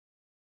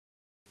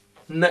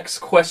Next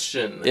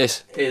question.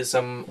 Yes. Is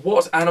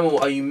what animal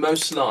are you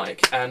most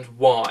like and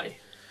why?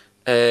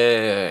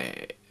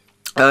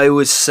 I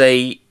would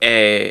say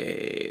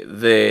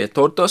the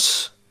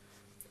tortoise,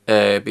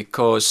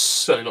 because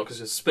Certainly not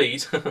because of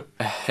speed.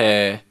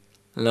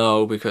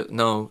 no, because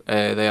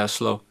they are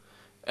slow.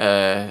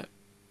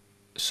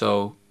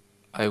 So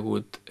I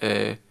would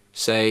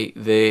say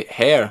the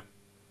hare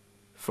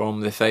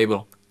from the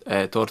fable,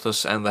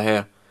 tortoise and the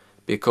hare,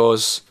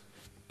 because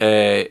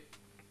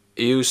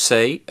you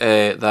say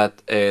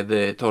that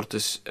the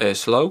tortoise is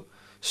slow,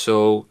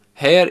 so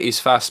hare is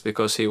fast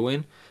because he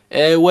win.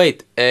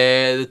 Wait,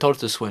 the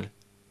tortoise win.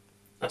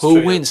 That's Who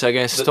true, wins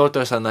against the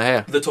tortoise and the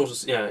hare? The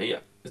tortoise, yeah.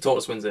 The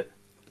tortoise wins it.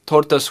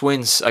 Tortoise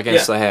wins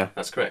against the hare.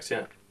 That's correct,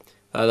 yeah.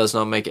 That does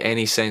not make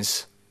any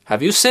sense.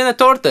 Have you seen a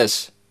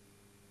tortoise?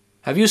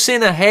 Have you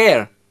seen a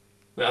hare?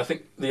 Yeah, I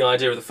think the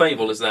idea of the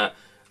fable is that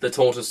the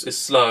tortoise is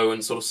slow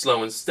and sort of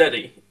slow and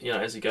steady,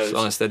 as he goes.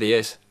 Slow and steady,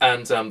 yes.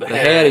 And the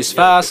hare is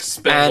fast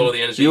expends all of the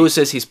and energy.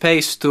 uses his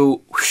pace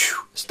to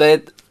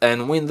steady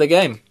and win the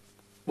game.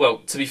 Well,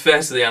 to be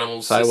fair to the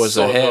animals, So it's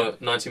sort of a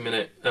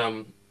 90-minute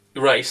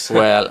race.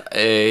 Well,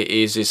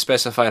 is it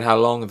specified how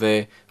long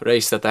the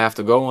race that they have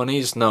to go on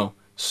is? No.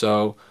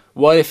 So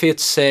what if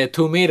it's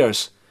 2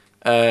 meters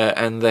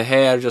and the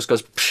hare just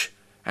goes psh,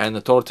 and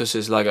the tortoise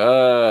is like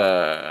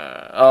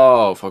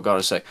oh, for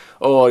God's sake,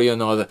 or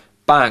the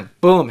bang,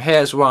 boom,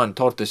 hare's won.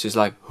 Tortoise is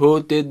like,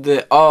 who did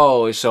the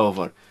it's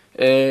over.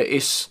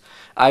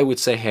 I would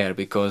say hare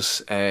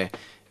because they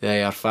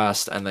are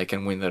fast and they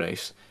can win the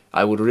race.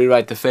 I would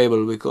rewrite the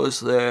fable because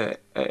the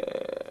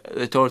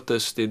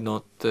tortoise did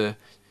not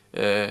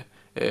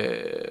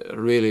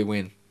really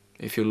win.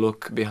 If you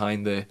look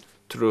behind the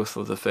truth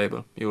of the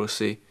fable, you will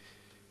see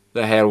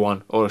the hare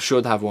won, or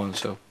should have won.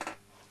 So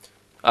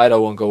I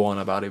don't want to go on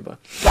about it, but